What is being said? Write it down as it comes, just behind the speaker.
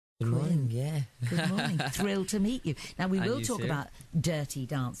Good morning, yeah. Good morning. Thrilled to meet you. Now, we will talk too. about Dirty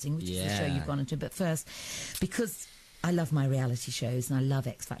Dancing, which is the show you've gone into. But first, because I love my reality shows and I love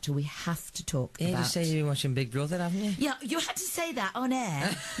X Factor, we have to talk about... You say you've been watching Big Brother, haven't you? Yeah, you had to say that on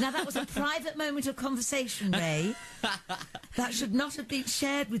air. Now, that was a private moment of conversation, Ray. That should not have been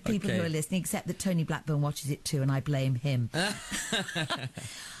shared with people who are listening, except that Tony Blackburn watches it too, and I blame him.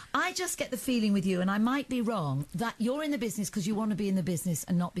 I just get the feeling with you, and I might be wrong, that you're in the business because you want to be in the business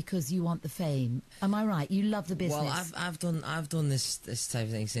and not because you want the fame. Am I right? You love the business. Well, I've done this type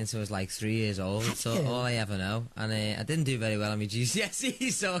of thing since I was like 3 years old. It's all I ever know, and I didn't do very well on my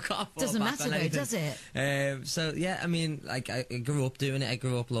GCSEs, so I can't fall Doesn't back matter on though, anything. does it? So yeah, I mean, like I grew up doing it. I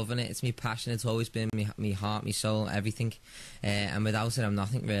grew up loving it. It's my passion. It's always been me heart, me soul, everything. And without it, I'm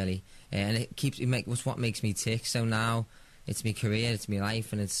nothing really. And it's what makes me tick. So now. It's my career, it's my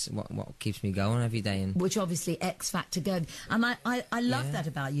life, and it's what keeps me going every day. And which obviously X Factor going. And I love that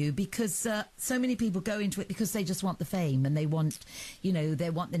about you, because so many people go into it because they just want the fame and they want, they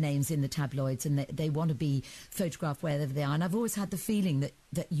want the names in the tabloids and they want to be photographed wherever they are. And I've always had the feeling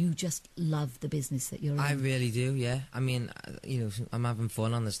that you just love the business that you're in. I really do, yeah. I mean, I'm having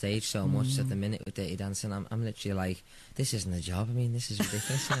fun on the stage so much at the minute with Dirty Dancing. I'm literally like, this isn't a job. I mean, this is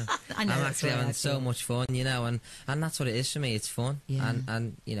ridiculous. I know, I'm actually having so much fun, and that's what it is for me. It's fun,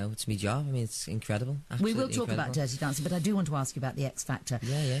 and it's my job. I mean, it's incredible. We will talk about Dirty Dancing, but I do want to ask you about the X Factor.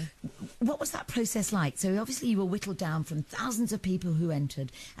 Yeah. What was that process like? So obviously you were whittled down from thousands of people who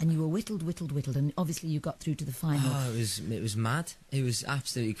entered, and you were whittled, and obviously you got through to the final. Oh, it was mad. It was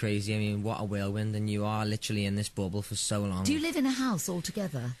absolutely crazy. I mean, what a whirlwind, and you are literally in this bubble for so long. Do you live in a house all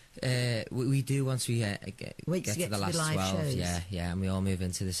together? We do once we get to the last 12 shows. Yeah, and we all move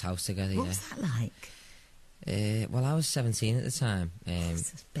into this house together. What was that like? Well, I was 17 at the time,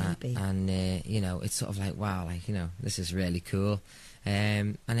 baby. and it's sort of like, wow, this is really cool,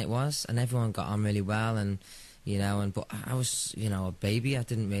 and it was, and everyone got on really well, and but I was a baby. I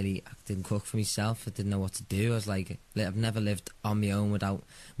didn't cook for myself. I didn't know what to do. I was like, I've never lived on my own without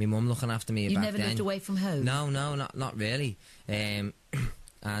my mum looking after me. You never lived away from home? No, not really. And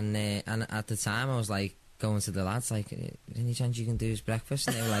at the time I was like going to the lads like, any chance you can do his breakfast?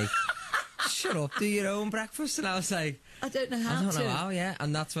 And they were like, shut up, do your own breakfast. And I was like, I don't know how. Yeah.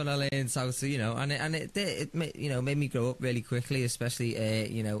 And that's when I learned how to, and it made me grow up really quickly, especially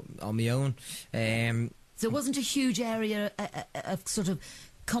on my own. So it wasn't a huge area of sort of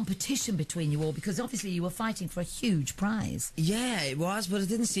competition between you all, because obviously you were fighting for a huge prize. Yeah, it was, but it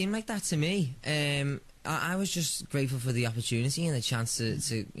didn't seem like that to me. I was just grateful for the opportunity and the chance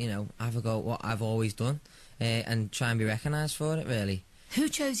to have a go at what I've always done, and try and be recognised for it, really. Who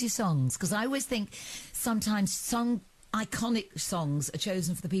chose your songs? Because I always think sometimes iconic songs are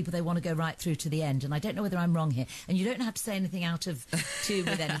chosen for the people they want to go right through to the end, and I don't know whether I'm wrong here, and you don't have to say anything out of tune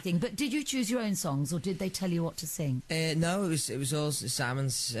with anything, but did you choose your own songs, or did they tell you what to sing? No, it was all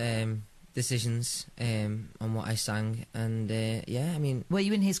Simon's decisions on what I sang, and I mean... Were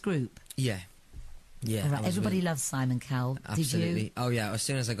you in his group? Yeah. Right. Everybody loves Simon Cowell. Absolutely. Did you? Oh yeah, as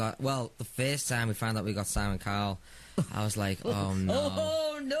soon as I got... Well, the first time we found out we got Simon Cowell, I was like, oh no.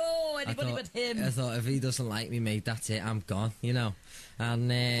 Oh no, anybody but him. I thought, if he doesn't like me, mate, that's it, I'm gone, And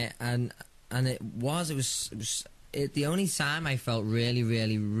it was the only time I felt really,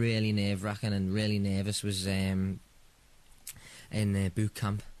 really, really nerve-wracking and really nervous was in boot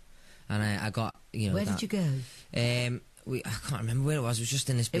camp. And I got, Where did you go? I can't remember where it was. It was just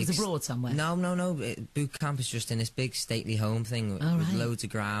in this big... It was abroad somewhere? No. Boot camp is just in this big stately home thing with loads of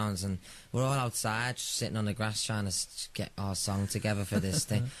grounds, and we're all outside just sitting on the grass trying to get our song together for this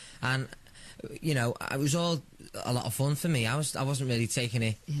thing. And, it was all a lot of fun for me. I wasn't really taking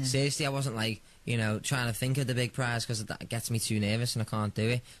it seriously. I wasn't like, trying to think of the big prize, because that gets me too nervous and I can't do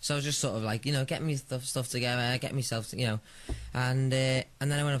it. So I was just sort of like, getting me stuff together, getting myself, and then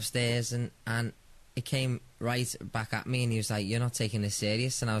I went upstairs and it came right back at me, and he was like, you're not taking this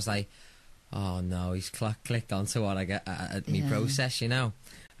serious. And I was like, oh no, he's clicked onto what I get at me process,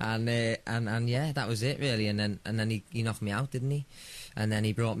 And yeah, that was it really. And then he knocked me out, didn't he? And then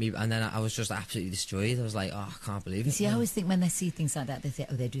he brought me, and then I was just absolutely destroyed. I was like, oh, I can't believe it. You see, I always think when they see things like that, they say,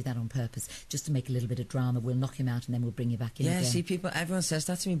 oh, they do that on purpose, just to make a little bit of drama. We'll knock him out and then we'll bring you back in again. Yeah, see, everyone says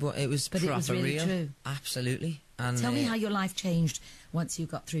that to me, but it was proper really real. True. Absolutely. And tell me how your life changed once you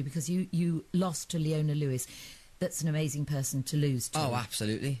got through, because you lost to Leona Lewis. That's an amazing person to lose to. Oh,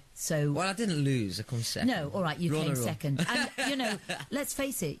 absolutely. So, well, I didn't lose. I come second. No, all right, you came second. And, let's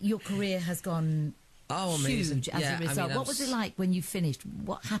face it, your career has gone huge as a result. What was it like when you finished?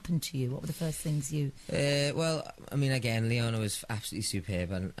 What happened to you? What were the first things you... well, I mean, again, Leona was absolutely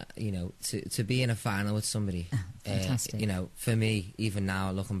superb, and, you know, to be in a final with somebody, fantastic. you know, for me, even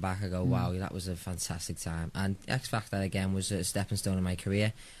now, looking back, I go, wow, that was a fantastic time. And X Factor, again, was a stepping stone in my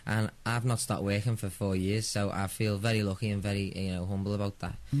career, and I've not stopped working for 4 years, so I feel very lucky and very, you know, humble about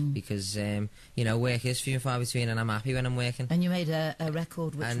that, because, you know, work is few and far between, and I'm happy when I'm working. And you made a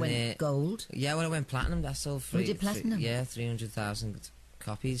record which went gold? Yeah, well, it went platinum. That's all free. We did platinum? Yeah, 300,000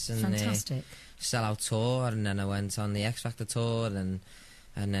 copies. And fantastic. Sell-out tour, and then I went on the X Factor tour, and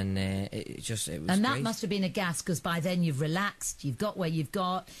then it was and that great. must have been a gas, because by then you've relaxed, you've got where you've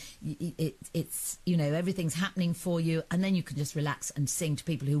got, it's, you know, everything's happening for you, and then you can just relax and sing to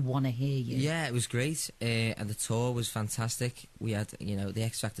people who want to hear you. Yeah, it was great, and the tour was fantastic. We had, you know, the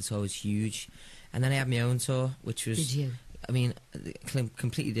X Factor tour was huge, and then I had my own tour, which was... Did you? I mean,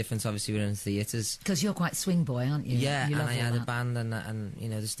 completely different. Obviously, we're in theatres. Because you're quite swing boy, aren't you? Yeah, you and love I had that. a band, and you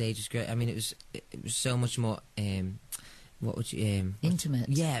know, the stage was great. I mean, it was so much more. What would you? Intimate.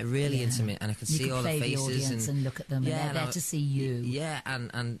 Yeah, really intimate, and I could see all the faces the audience and look at them, and they're there to see you. Yeah,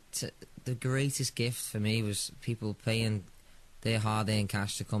 and the greatest gift for me was people paying their hard-earned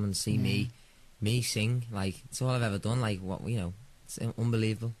cash to come and see me sing. Like, it's all I've ever done. Like, what, you know. It's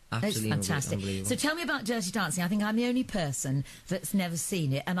unbelievable. Absolutely fantastic. Unbelievable. So tell me about Dirty Dancing. I think I'm the only person that's never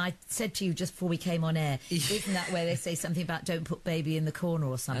seen it. And I said to you just before we came on air, isn't that where they say something about don't put baby in the corner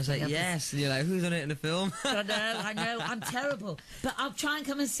or something? I was like, yes. And you're like, who's on it in the film? I know, I'm terrible. But I'll try and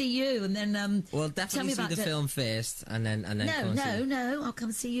come and see you, and then well, definitely see the film first, and then No, I'll come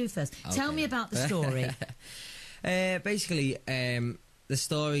and see you first. Okay. Tell me about the story. Basically, the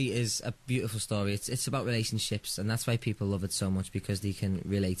story is a beautiful story. It's about relationships, and that's why people love it so much, because they can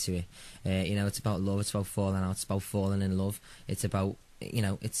relate to it. You know, it's about love. It's about falling out. It's about falling in love. It's about, you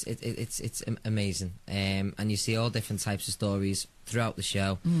know, it's amazing. And you see all different types of stories throughout the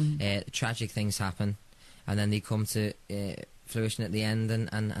show. Tragic things happen, and then they come to fruition at the end,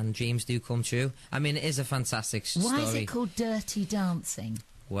 and dreams do come true. I mean, it is a fantastic story. Why is it called Dirty Dancing?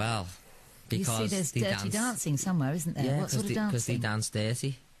 Well, because you see, there's dirty dancing somewhere, isn't there? Yeah, what sort of dancing? Because they dance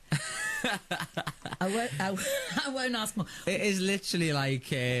dirty. I won't ask more. It is literally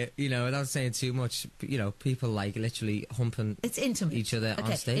like, you know, without saying too much, you know, people like literally humping each other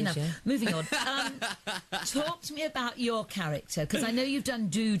on stage. Enough. Yeah. Moving on. Talk to me about your character, because I know you've done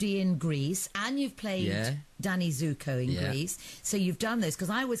Doody in Greece, and you've played Danny Zuko in Greece. So you've done those, because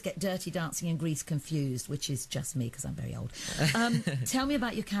I always get Dirty Dancing and Grease confused, which is just me, because I'm very old. Tell me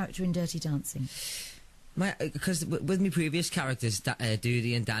about your character in Dirty Dancing. Because with my previous characters,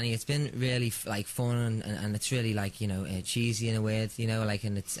 Doody and Danny, it's been really like fun, and it's really like, you know, cheesy in a way, you know, like,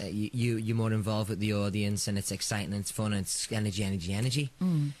 and it's you're more involved with the audience, and it's exciting, and it's fun, and it's energy.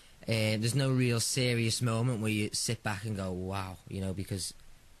 There's no real serious moment where you sit back and go, wow, you know, because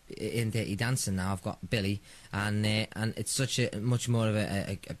in Dirty Dancing now I've got Billy, and it's such a much more of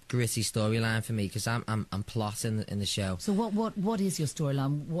a gritty storyline for me, because I'm plotting in the show. So what is your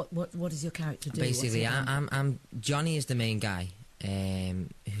storyline? What does your character do? Basically, I'm Johnny is the main guy,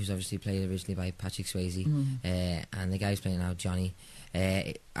 who's obviously played originally by Patrick Swayze, and the guy who's playing now, Johnny.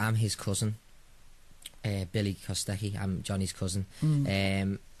 I'm his cousin, Billy Kostecki. I'm Johnny's cousin,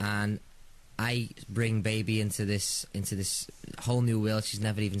 and I bring baby into this whole new world she's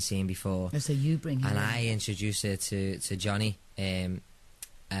never even seen before. Oh, so you bring her and in. I introduce her to Johnny, and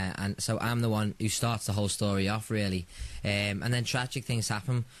so I'm the one who starts the whole story off, really. And then tragic things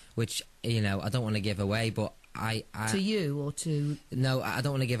happen, which, you know, I don't want to give away, but to you or to... No, I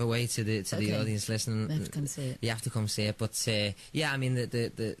don't want to give away to the audience listening. You have to come see it. You have to come see it. But yeah, I mean,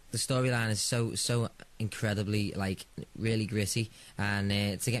 the storyline is so incredibly, like, really gritty,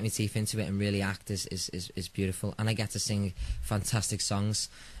 and to get my teeth into it and really act is beautiful. And I get to sing fantastic songs.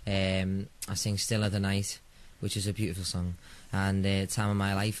 I sing Still of the Night, which is a beautiful song, and Time of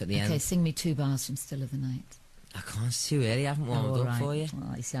My Life at the end. Okay, sing me 2 bars from Still of the Night. I can't, it's too early. I haven't warmed up for you.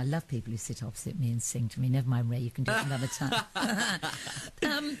 Well, you see, I love people who sit opposite me and sing to me. Never mind, Ray, you can do it another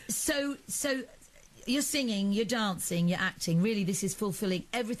time. So you're singing, you're dancing, you're acting. Really, this is fulfilling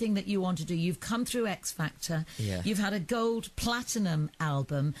everything that you want to do. You've come through X Factor. Yeah. You've had a gold platinum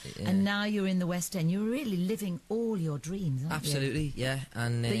album, and now you're in the West End. You're really living all your dreams, aren't you? Absolutely, yeah.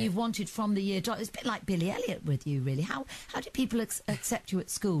 And that you've wanted from the year. It's a bit like Billy Elliot with you, really. How did people accept you at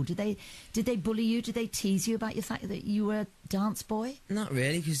school? Did they bully you? Did they tease you about the fact that you were a dance boy? Not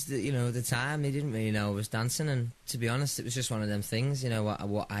really, because you know, at the time they didn't really know I was dancing, and to be honest, it was just one of them things. You know,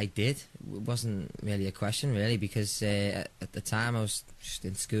 what I did wasn't really a question, really, because at the time I was just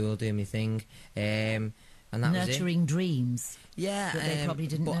in school doing my thing. and that was it. Nurturing dreams. Yeah, that they probably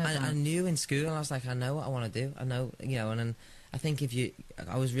didn't know about. I knew in school, I was like, I know what I want to do. I know, you know, and then I think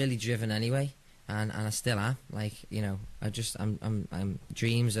I was really driven anyway, and I still am. Like, you know, I'm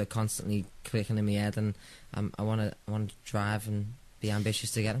dreams are constantly clicking in my head, and I want to drive and be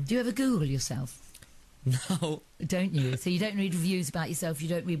ambitious to get them. Do you ever Google yourself? No. Don't you? So you don't read reviews about yourself? You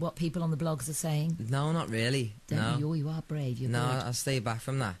don't read what people on the blogs are saying? No, not really. Don't you? You are brave. You're no, good. I'll stay back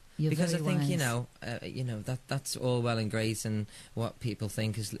from that. You're because I very think wise. you know that's all well and great, and what people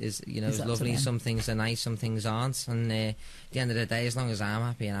think is you know It's is up to lovely. them. Some things are nice, some things aren't. And at the end of the day, as long as I'm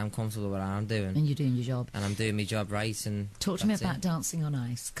happy and I'm comfortable with what I'm doing, And you're doing your job. and I'm doing my job right, and Talk to me that's about it. dancing on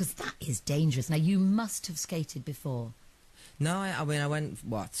ice, because that is dangerous. Now, you must have skated before. No, I mean I went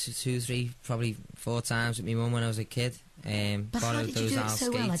 2, 3, probably 4 times with my mum when I was a kid. But how borrowed did you those do it old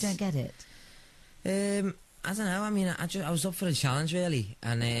so well? I skates. don't get it. I don't know. I mean, I was up for a challenge really,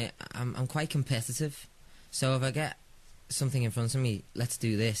 and I'm quite competitive. So if I get something in front of me, let's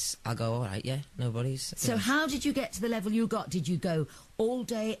do this. I'll go, all right, yeah, no worries. So how did you get to the level you got? Did you go all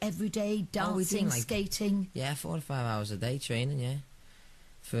day, every day, Oh, we dancing, did, like- skating? Yeah, 4 to 5 hours a day training, yeah,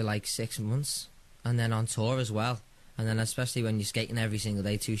 for like 6 months, and then on tour as well. And then especially when you're skating every single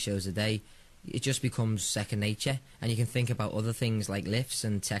day, 2 shows a day, it just becomes second nature, and you can think about other things like lifts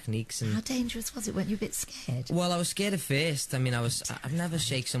and techniques. And How dangerous was it? Weren't you a bit scared? well, I was scared at first. I mean, I've never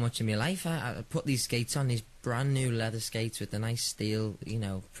shaken so much in my life. I put these skates on, these brand new leather skates with the nice steel, you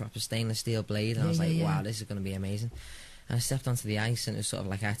know, proper stainless steel blade, and I was like, wow, this is going to be amazing. And I stepped onto the ice, and it was sort of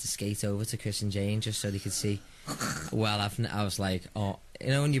like I had to skate over to Chris and Jane just so they could see. Well, I was like, oh, you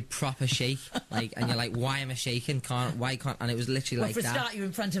know, when you proper shake, like, and you're like, why am I shaking? Why can't? And it was literally Well, like for a that. start, you're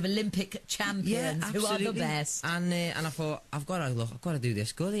in front of Olympic champions who are the best. And I thought, I've got to do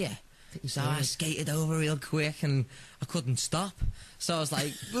this good here. So I skated over real quick, and I couldn't stop. So I was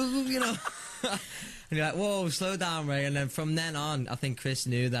like, you know, and you're like, whoa, slow down, Ray. And then from then on, I think Chris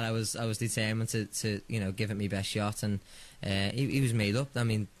knew that I was determined to you know, give it my best shot, and he was made up. I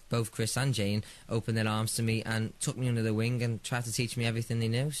mean, both Chris and Jane opened their arms to me and took me under the wing and tried to teach me everything they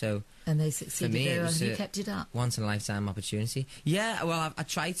knew. So And they succeeded for me, very it well. was Have you a kept it up? once in a lifetime opportunity. Yeah, well, I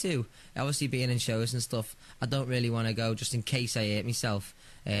try to. Obviously, being in shows and stuff, I don't really want to go just in case I hurt myself.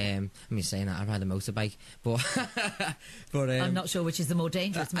 I mean, saying that, I ride a motorbike, but I'm not sure which is the more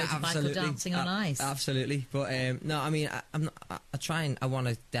dangerous, motorbike or absolutely, dancing on ice. Absolutely, but no, I mean, I want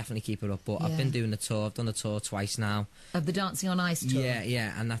to definitely keep it up. But I've Yeah. been doing the tour. I've done the tour twice now. Of the dancing on ice tour?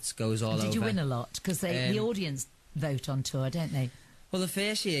 Yeah, and that goes all over. Did you win a lot? Because the audience vote on tour, don't they? Well, the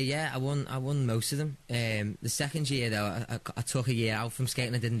first year, yeah, I won most of them. The second year, though, I took a year out from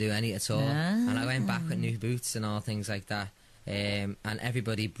skating. I didn't do any at all, and I went back with new boots and all things like that. And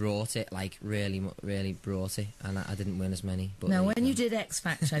everybody brought it, like really brought it, and I didn't win as many. But Now, when you did X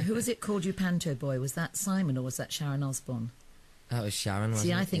Factor, who was it called you Panto Boy? Was that Simon or was that Sharon Osbourne? that was Sharon, wasn't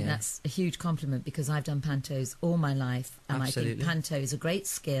See, it? I think Yeah. that's a huge compliment because I've done pantos all my life, and I Absolutely. think panto is a great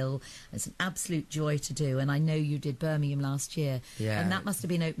skill. It's an absolute joy to do, and I know you did Birmingham last year, Yeah. and that must have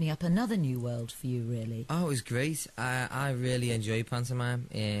been opening up another new world for you, really. Oh, it was great. I really enjoyed pantomime.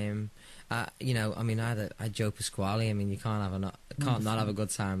 You know, I mean, I had Joe Pasquale. I mean, you can't not have a good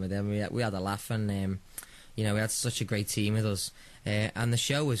time with him. We had a laugh, and you know, we had such a great team with us. And the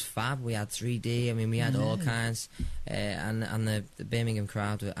show was fab. We had 3D. I mean, we had all kinds. And the Birmingham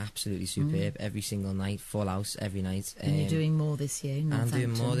crowd were absolutely superb every single night, full house every night. And you're doing more this year in I'm doing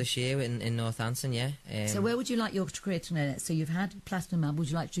Northampton. more this year in Northampton, yeah. So where would you like your career to go next? So you've had Platinum Album. Would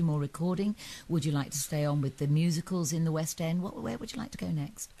you like to do more recording? Would you like to stay on with the musicals in the West End? Where would you like to go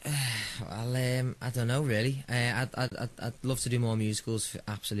next? Well, I don't know really. I'd love to do more musicals,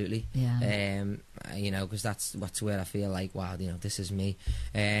 absolutely. Yeah. You know, because that's where I feel like, wow, you know, this is me.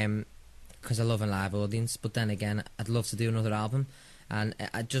 Because I love a live audience, but then again, I'd love to do another album, and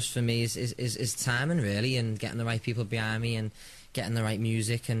just for me is timing really, and getting the right people behind me, and getting the right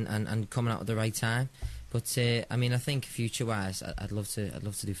music, and coming out at the right time. But I mean, I think future-wise, I'd love to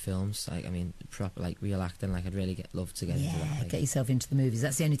do films. Like, I mean, proper like real acting. Like, I'd really love to get into that. Like. Get yourself into the movies.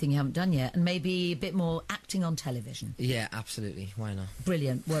 That's the only thing you haven't done yet, and maybe a bit more acting on television. Yeah, absolutely. Why not?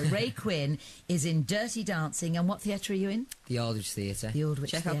 Brilliant. Well, Ray Quinn is in Dirty Dancing, and what theatre are you in? The Aldwych Theatre. The Aldwych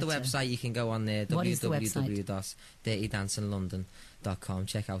Check out the Theatre. website. You can go on there. What is the website? www.dirtydancinglondon.com.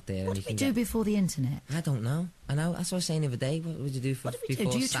 Check out there. What and did you we can do before the internet? I don't know. I know. That's what I was saying the other day. What would you do What did we do?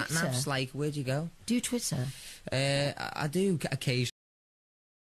 before Do you sat Twitter? navs? Like, where'd you go? Do you Twitter? I do occasionally.